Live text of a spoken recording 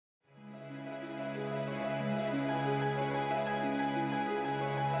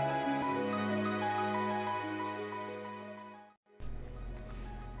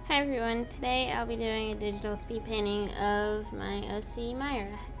Hi everyone, today I'll be doing a digital speed painting of my OC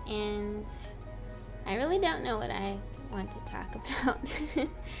Myra, and I really don't know what I want to talk about.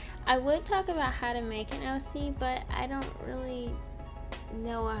 I would talk about how to make an OC, but I don't really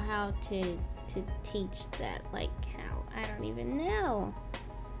know how to teach that, like how, I don't even know.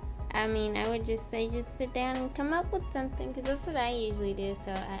 I mean, I would just say just sit down and come up with something, because that's what I usually do,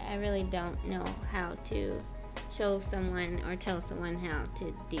 so I really don't know how to show someone or tell someone how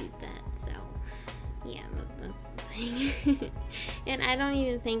to do that. So yeah, that's the thing. And I don't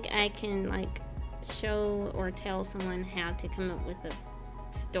even think I can like show or tell someone how to come up with a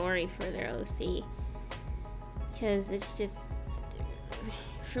story for their OC, because it's just,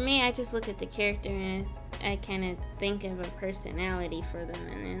 for me, I just look at the character and I kind of think of a personality for them,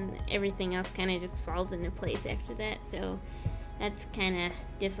 and then everything else kind of just falls into place after that. So that's kind of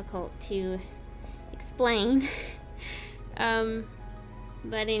difficult to explain.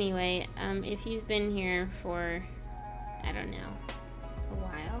 But anyway, if you've been here for, I don't know, a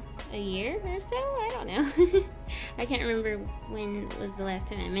while, a year or so, I don't know. I can't remember when was the last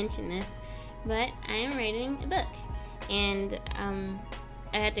time I mentioned this, but I am writing a book, and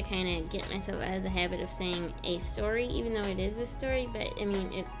I had to kind of get myself out of the habit of saying a story, even though it is a story, but I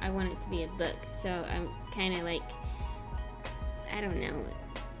mean, I want it to be a book, so I'm kind of like, I don't know,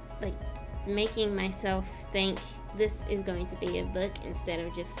 like making myself think this is going to be a book instead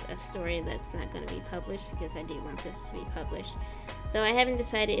of just a story that's not going to be published, because I do want this to be published. Though I haven't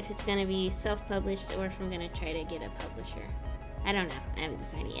decided if it's going to be self-published or if I'm going to try to get a publisher. I don't know. I haven't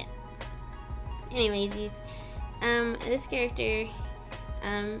decided yet. Anyways, this character,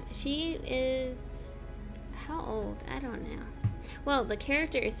 she is, how old? I don't know. Well, the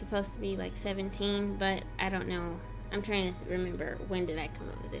character is supposed to be like 17, but I don't know. I'm trying to remember when did I come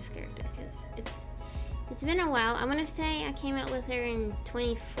up with this character, because it's been a while. I want to say I came up with her in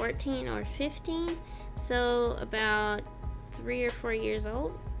 2014 or 15, so about 3 or 4 years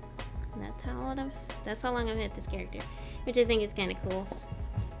old. That's how long I've had this character, which I think is kind of cool.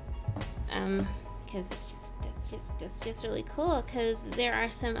 Because that's just really cool. Because there are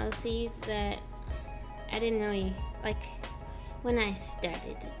some OCs that I didn't really like when I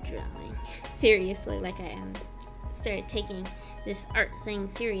started drawing seriously. Like I started taking this art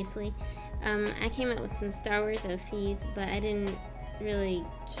thing seriously. I came up with some Star Wars OCs, but I didn't really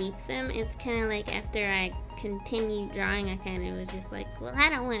keep them. It's kind of like after I continued drawing, I kind of was just like, well, I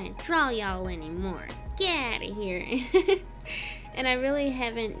don't want to draw y'all anymore. Get out of here. And I really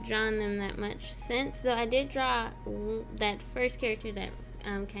haven't drawn them that much since, though I did draw that first character that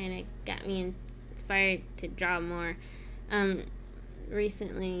kind of got me inspired to draw more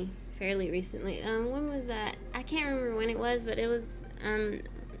fairly recently. When was that? I can't remember when it was, but it was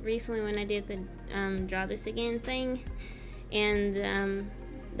recently when I did the Draw This Again thing, and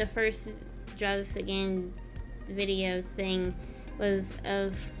the first Draw This Again video thing was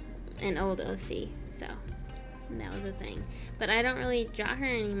of an old OC, so that was a thing. But I don't really draw her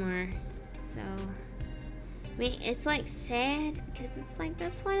anymore, so I mean, it's like sad, because it's like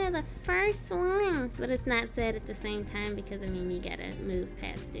that's one of the first ones, but it's not sad at the same time, because I mean, you gotta move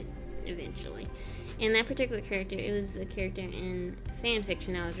past it eventually. And that particular character, it was a character in fan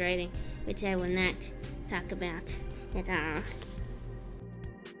fiction I was writing, which I will not talk about at all.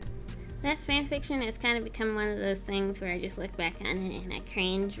 That fan fiction has kind of become one of those things where I just look back on it and I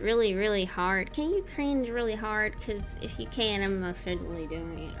cringe really, really hard. Can you cringe really hard? Because if you can, I'm most certainly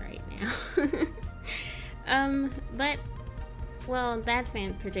doing it right now. But, well, that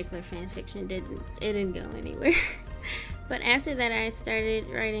particular fan fiction didn't go anywhere. But after that, I started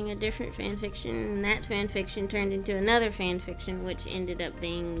writing a different fan fiction, and that fan fiction turned into another fan fiction, which ended up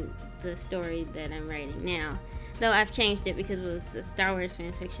being the story that I'm writing now. Though I've changed it because it was a Star Wars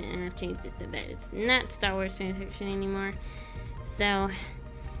fan fiction, and I've changed it so that it's not Star Wars fan fiction anymore. So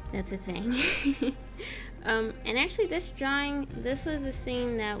that's a thing. And actually, this was a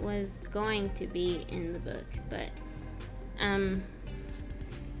scene that was going to be in the book, but I'm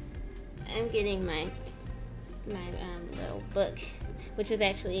getting my little book, which was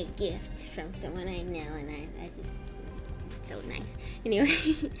actually a gift from someone I know, and I just, it's so nice. Anyway,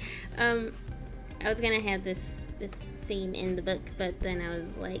 I was gonna have this scene in the book, but then I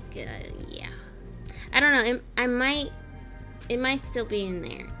was like, yeah, I don't know. It might still be in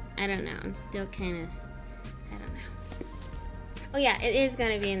there. I don't know. I'm still kind of, I don't know. Oh yeah, it is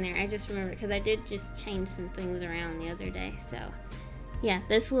gonna be in there. I just remember, because I did just change some things around the other day. So yeah,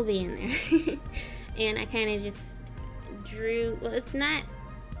 this will be in there. And I kind of just drew, well, it's not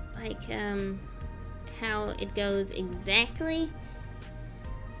like how it goes exactly,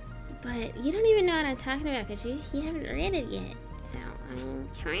 but you don't even know what I'm talking about, because you haven't read it yet. So I'm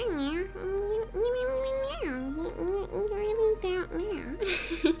trying now. You really don't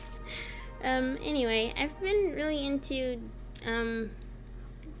know. Anyway, I've been really into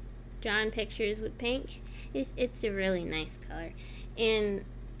drawing pictures with pink. It's a really nice color, and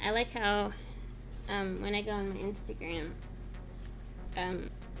I like how when I go on my Instagram,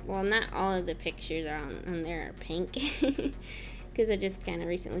 well, not all of the pictures are on there are pink, because I just kind of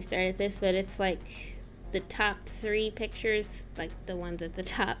recently started this, but it's like the top 3 pictures, like the ones at the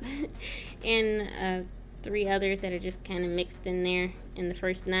top, and 3 others that are just kind of mixed in there, in the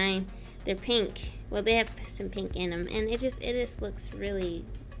first 9, they're pink. Well, they have some pink in them, and it just looks really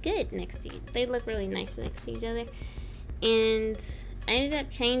good next to you. They look really nice next to each other. And I ended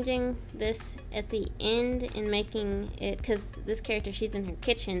up changing this at the end and making it, because this character, she's in her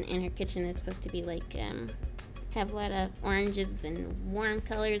kitchen, and her kitchen is supposed to be like have a lot of oranges and warm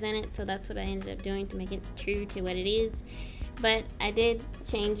colors in it, so that's what I ended up doing to make it true to what it is. But I did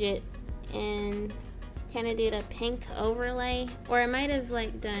change it and kind of did a pink overlay, or I might have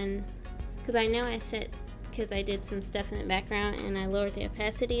like done, because I know I set, because I did some stuff in the background and I lowered the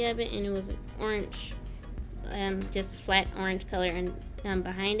opacity of it, and it was an orange, just flat orange color, and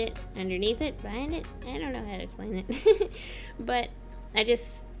behind it, behind it, I don't know how to explain it. But I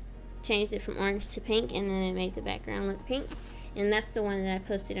just changed it from orange to pink, and then it made the background look pink, and that's the one that I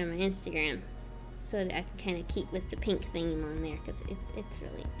posted on my Instagram, so that I can kind of keep with the pink theme on there, because it's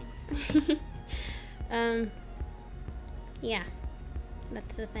really nice. Yeah,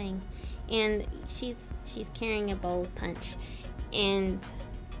 that's the thing. And she's carrying a bowl of punch, and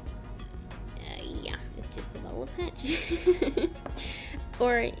yeah, it's just a bowl of punch.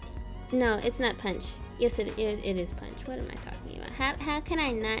 Or no, it's not punch. Yes, it is punch. What am I talking about? How can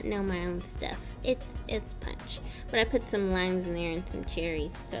I not know my own stuff? It's punch. But I put some limes in there and some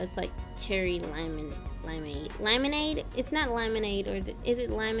cherries, so it's like cherry limeade. Limeade? It's not limeade, or is it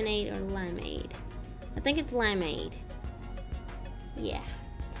limeade or limeade? I think it's limeade. Yeah,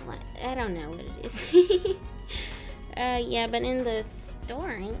 I don't know what it is. Yeah, but in the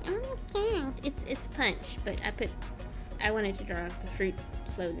story, oh my god, it's punch. But I wanted to draw the fruit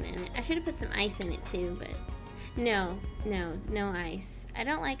floating in it. I should have put some ice in it too, but no ice. I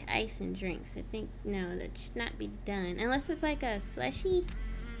don't like ice in drinks. I think, no, that should not be done unless it's like a slushy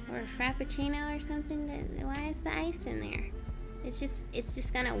or a frappuccino or something. Why is the ice in there? It's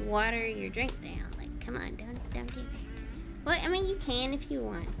just gonna water your drink down. Like, come on, don't do that. Well, I mean, you can if you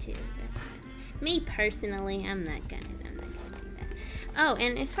want to. Me personally, I'm not gonna do that. Oh,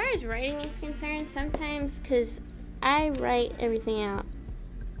 and as far as writing is concerned, sometimes, because I write everything out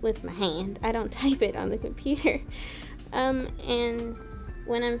with my hand, I don't type it on the computer. And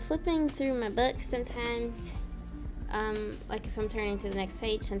when I'm flipping through my book, sometimes, like if I'm turning to the next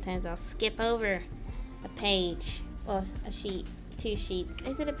page, sometimes I'll skip over a page, or a sheet, 2 sheets.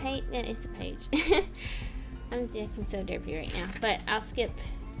 Is it a page? Yeah, it's a page. I'm looking so derpy right now, but I'll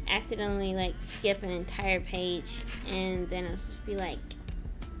accidentally like skip an entire page, and then I'll just be like,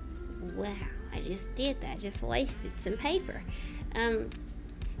 wow, I just did that. I just wasted some paper. And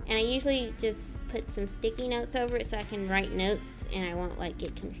I usually just put some sticky notes over it so I can write notes and I won't like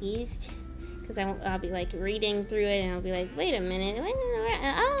get confused, because I'll be like reading through it and I'll be like, wait a minute,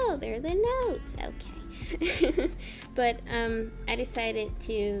 oh, there are the notes. Okay. But I decided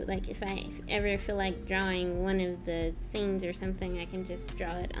to, like, if I ever feel like drawing one of the scenes or something, I can just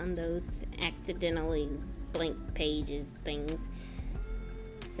draw it on those accidentally blank pages things.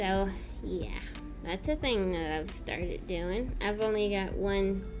 So yeah, that's a thing that I've started doing. I've only got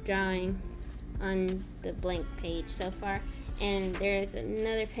one drawing on the blank page so far, and there's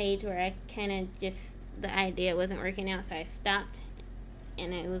another page where I kind of just, the idea wasn't working out, so I stopped,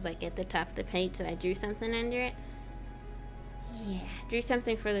 and it was like at the top of the page, so I drew something under it. Yeah, drew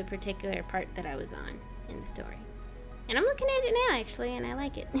something for the particular part that I was on in the story. And I'm looking at it now, actually, and I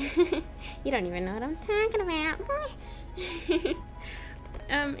like it. You don't even know what I'm talking about.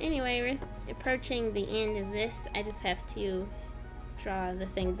 Anyway, we're approaching the end of this. I just have to draw the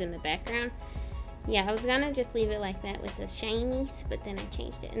things in the background. Yeah, I was gonna just leave it like that with the shinies, but then I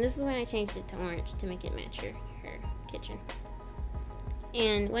changed it. And this is when I changed it to orange to make it match her kitchen.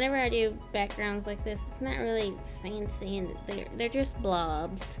 And whenever I do backgrounds like this, it's not really fancy, and they're just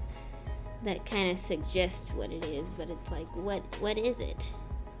blobs that kind of suggest what it is, but it's like, what is it?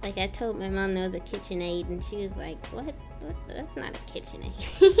 Like, I told my mom, no, the KitchenAid, and she was like, what? That's not a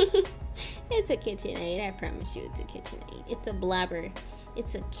KitchenAid. It's a KitchenAid, I promise you it's a KitchenAid. It's a blobber.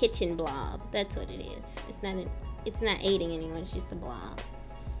 It's a kitchen blob. That's what it is. It's not aiding anyone, it's just a blob.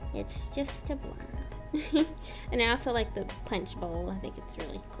 It's just a blob. And I also like the punch bowl. I think it's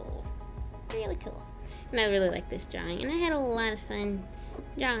really cool. Really cool. And I really like this drawing, and I had a lot of fun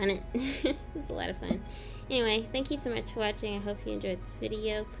drawing it. It was a lot of fun. Anyway, thank you so much for watching. I hope you enjoyed this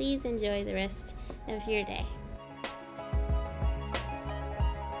video. Please enjoy the rest of your day.